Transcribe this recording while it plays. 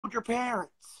with your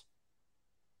parents?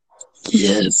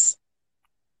 Yes.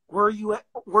 Where are you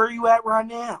at right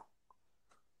now?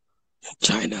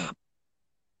 China.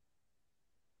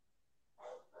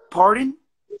 Pardon?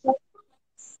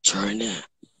 China.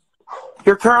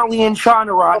 You're currently in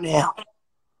China right now.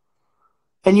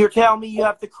 And you're telling me you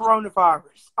have the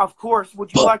coronavirus. Of course,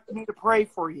 would you like me to pray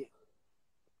for you?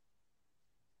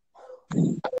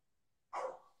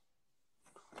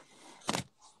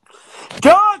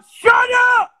 Dog, shut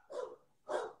up!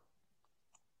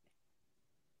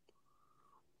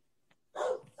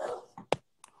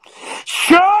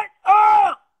 Shut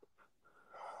up!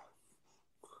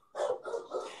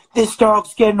 This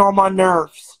dog's getting on my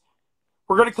nerves.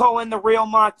 We're going to call in the real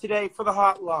Mike today for the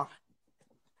hotline.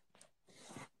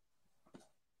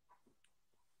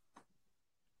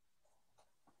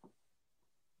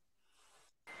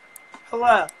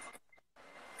 Hello.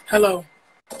 Hello.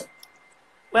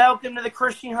 Welcome to the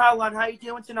Christian Hotline. How you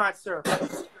doing tonight, sir?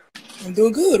 I'm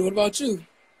doing good. What about you?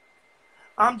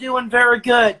 I'm doing very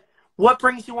good. What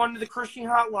brings you on to the Christian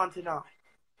Hotline tonight?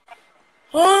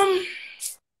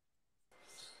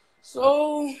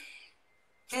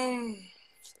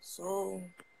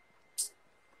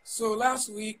 So last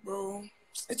week, bro,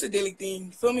 it's a daily thing.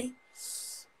 You feel me?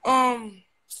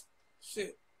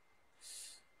 Shit.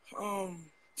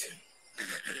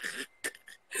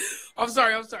 I'm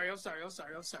sorry.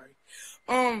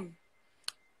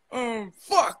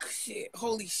 Fuck, shit.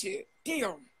 Holy shit.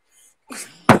 Damn.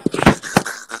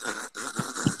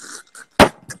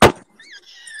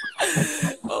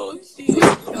 Oh, shit.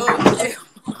 Oh, damn.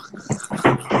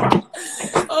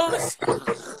 Oh, shit.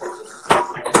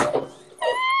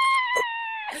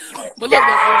 But look,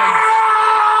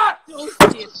 oh,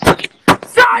 shit.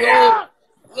 Stop!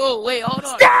 Yo, wait, hold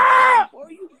on. Stop!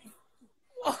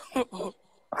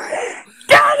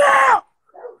 Get out!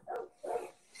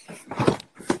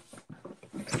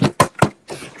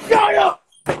 Shut up!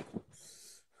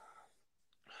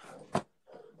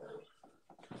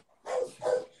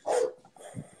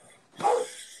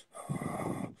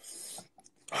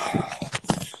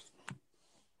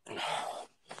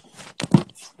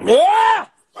 Yeah!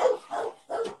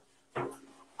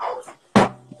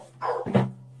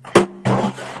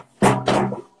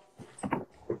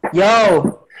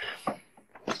 Yo.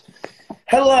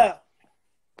 Hello.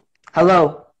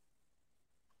 Hello.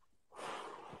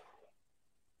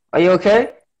 Are you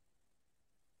okay?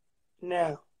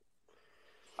 No.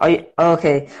 Are you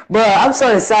okay? Bro, I'm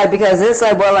so excited because it's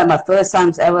like my first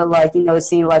times ever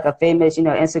seeing like a famous,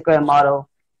 Instagram model.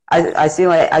 I see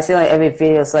like every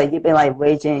video. It's like you've been like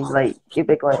raging, like you've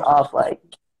been going off, like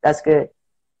that's good.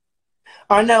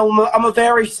 I know I'm a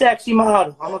very sexy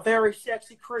model. I'm a very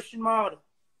sexy Christian model.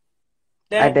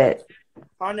 I bet.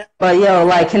 I know. But yo,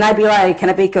 can I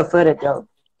be converted though?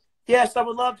 Yes, I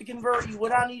would love to convert you.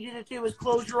 What I need you to do is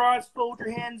close your eyes, fold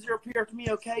your hands, and appear to me,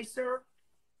 okay, sir?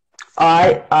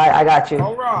 Alright, I got you.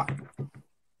 All right.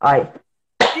 Alright.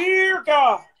 Dear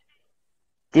God.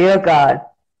 Dear God.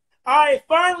 I have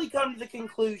finally come to the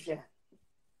conclusion.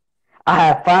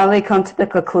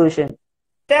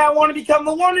 That I want to become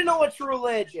the one to know its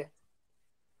religion.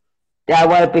 That I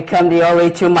want to become the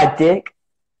only to my dick.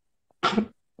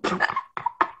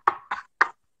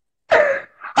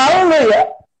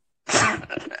 Hallelujah.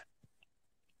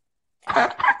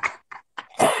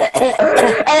 Hey,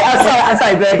 I'm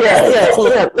sorry, bro. Here.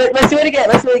 Let's do it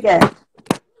again.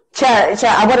 Chat,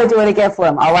 I want to do it again for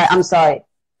him. All right, I'm sorry.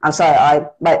 My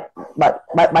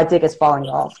dick is falling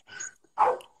off.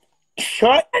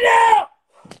 Shut it up!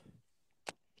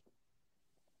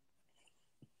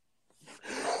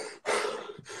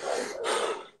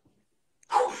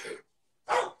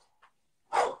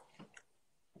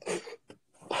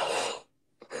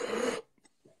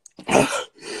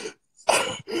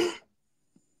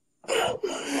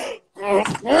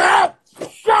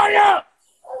 Shut up!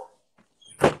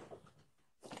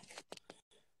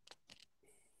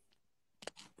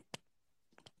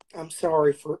 I'm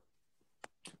sorry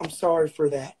for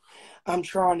that. I'm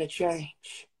trying to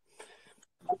change.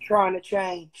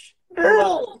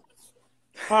 Hello.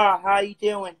 Hi, how you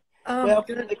doing?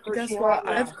 Welcome to the Christian Guess what?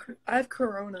 Hotline. I have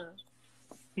corona.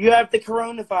 You have the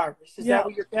coronavirus. Is that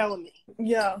what you're telling me?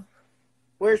 Yeah.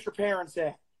 Where's your parents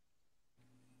at?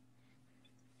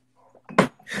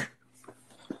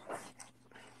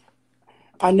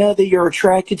 I know that you're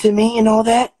attracted to me and all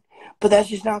that, but that's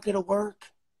just not going to work.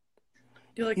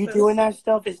 You doing that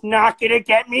stuff is not going to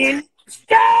get me in.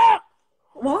 Stop!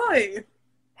 Why?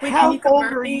 Wait, How old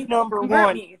are you, number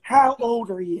one? Me. How old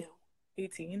are you?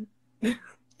 18.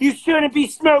 You shouldn't be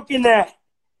smoking that.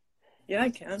 Yeah, I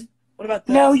can. What about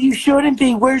this? No, you shouldn't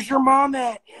be. Where's your mom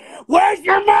at? Where's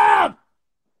your mom?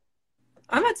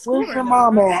 I'm at school Where's right your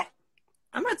now. mom at?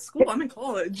 I'm at school. I'm in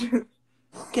college.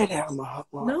 Get out of my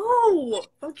hotline. No.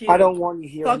 Fuck you. I don't want you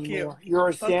here Fuck anymore. you. You're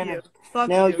a Fuck sinner. you. Fuck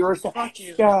No, you. you're a sinner. Fuck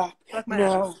you. Stop. Fuck my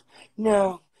No, ass.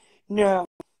 no, no,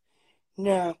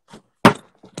 no.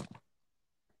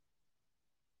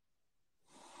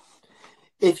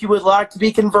 If you would like to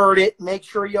be converted, make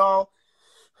sure y'all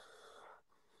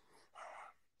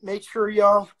Make sure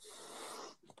y'all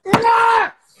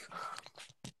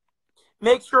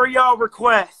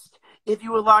request if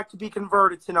you would like to be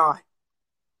converted tonight.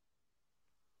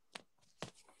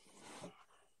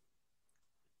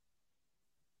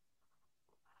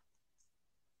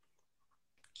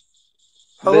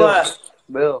 Hello.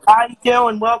 Bill, How you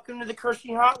doing? Welcome to the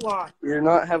Christian Hotline. you're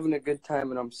not having a good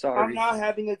time, and I'm sorry. I'm not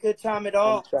having a good time at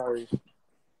all. I'm sorry.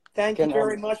 Thank you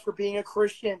very much for being a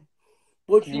Christian.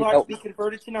 Would you like to be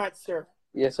converted tonight, sir?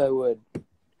 Yes, I would.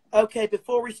 Okay,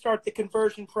 before we start the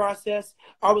conversion process,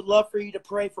 I would love for you to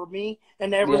pray for me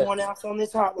and everyone else on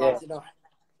this hotline tonight.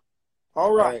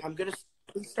 All right, I'm going to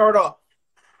start off.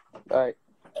 All right.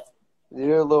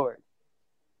 Dear Lord,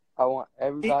 I want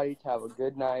everybody to have a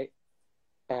good night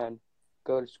and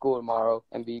go to school tomorrow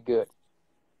and be good.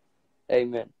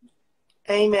 Amen.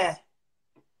 Amen.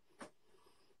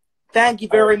 Thank you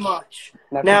very much.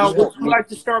 Now would you like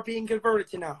to start being converted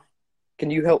tonight?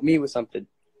 Can you help me with something?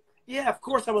 Yeah, of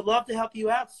course. I would love to help you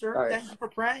out, sir. Right. Thank you for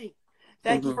praying.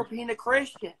 Thank you for being a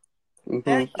Christian.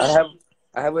 Thank you.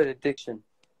 I have an addiction.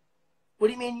 What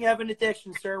do you mean you have an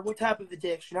addiction, sir? What type of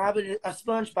addiction? I have a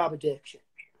SpongeBob addiction.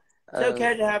 It's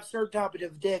okay to have certain type of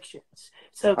addictions.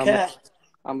 It's okay.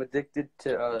 I'm addicted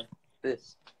to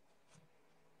this.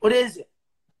 What is it?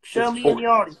 Show me in the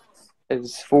audience.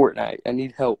 It's Fortnite. I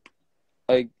need help.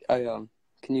 Can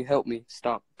you help me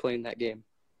stop playing that game?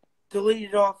 Delete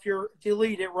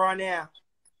it right now.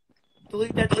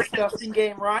 Delete that disgusting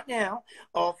game right now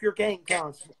off your game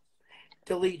console.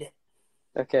 Delete it.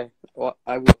 Okay. Well,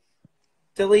 I will.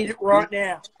 Delete it right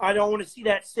now. I don't want to see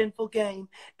that sinful game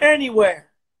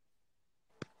anywhere.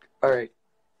 All right.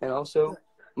 And also,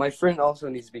 my friend also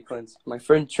needs to be cleansed. My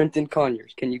friend Trenton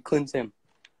Conyers. Can you cleanse him?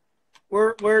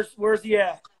 Where's he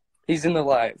at? He's in the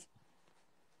live.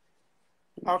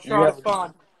 I'll try to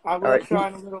find him. I will try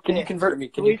in a little bit. Can you convert me?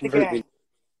 Can you convert me?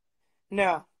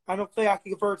 No, I don't think I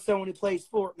can convert someone who plays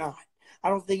Fortnite. I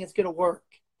don't think it's going to work.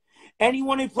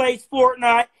 Anyone who plays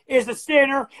Fortnite is a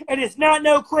sinner and is not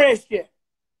no Christian.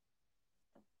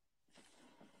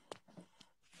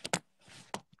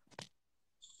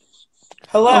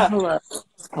 Hello. Oh, hello.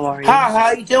 How are you? Hi,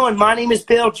 how you doing? My name is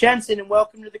Bill Jensen, and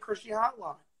welcome to the Christian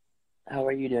Hotline. How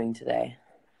are you doing today?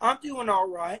 I'm doing all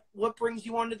right. What brings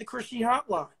you onto the Christian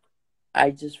Hotline? I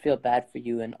just feel bad for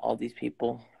you and all these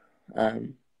people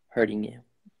hurting you.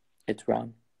 It's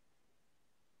wrong.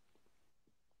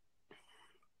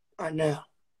 I know.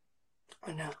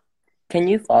 Can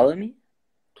you follow me?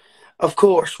 Of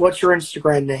course. What's your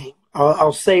Instagram name?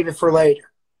 I'll save it for later.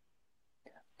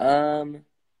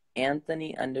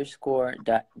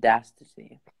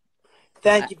 Anthony_Dastasy.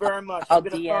 Thank you very much. I'll I'm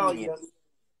going to follow you.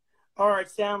 All right,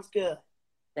 sounds good.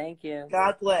 Thank you.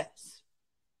 God bless.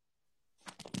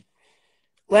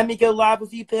 Let me go live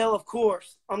with you, Bill. Of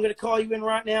course. I'm going to call you in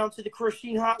right now to the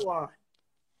Christian Hotline.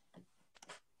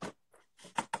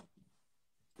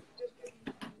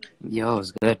 Yo,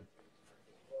 it's good.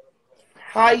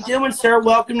 How you doing, sir?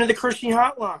 Welcome to the Christian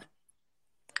Hotline.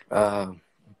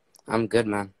 I'm good,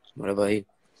 man. What about you?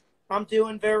 I'm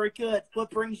doing very good.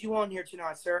 What brings you on here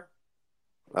tonight, sir?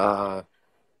 I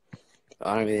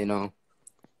don't really know.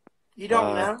 You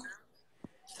don't know?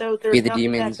 So there's Be the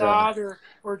nothing Demons, that God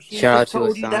or Jesus shout out to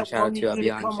told you Hassan, that shout out to wanted you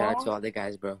to Abiyan, come shout out on? to all the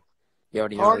guys, bro. You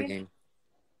already know the game.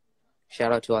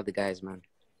 Shout out to all the guys, man.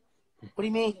 What do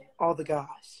you mean, all the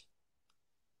guys?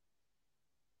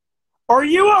 Are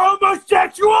you a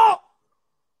homosexual?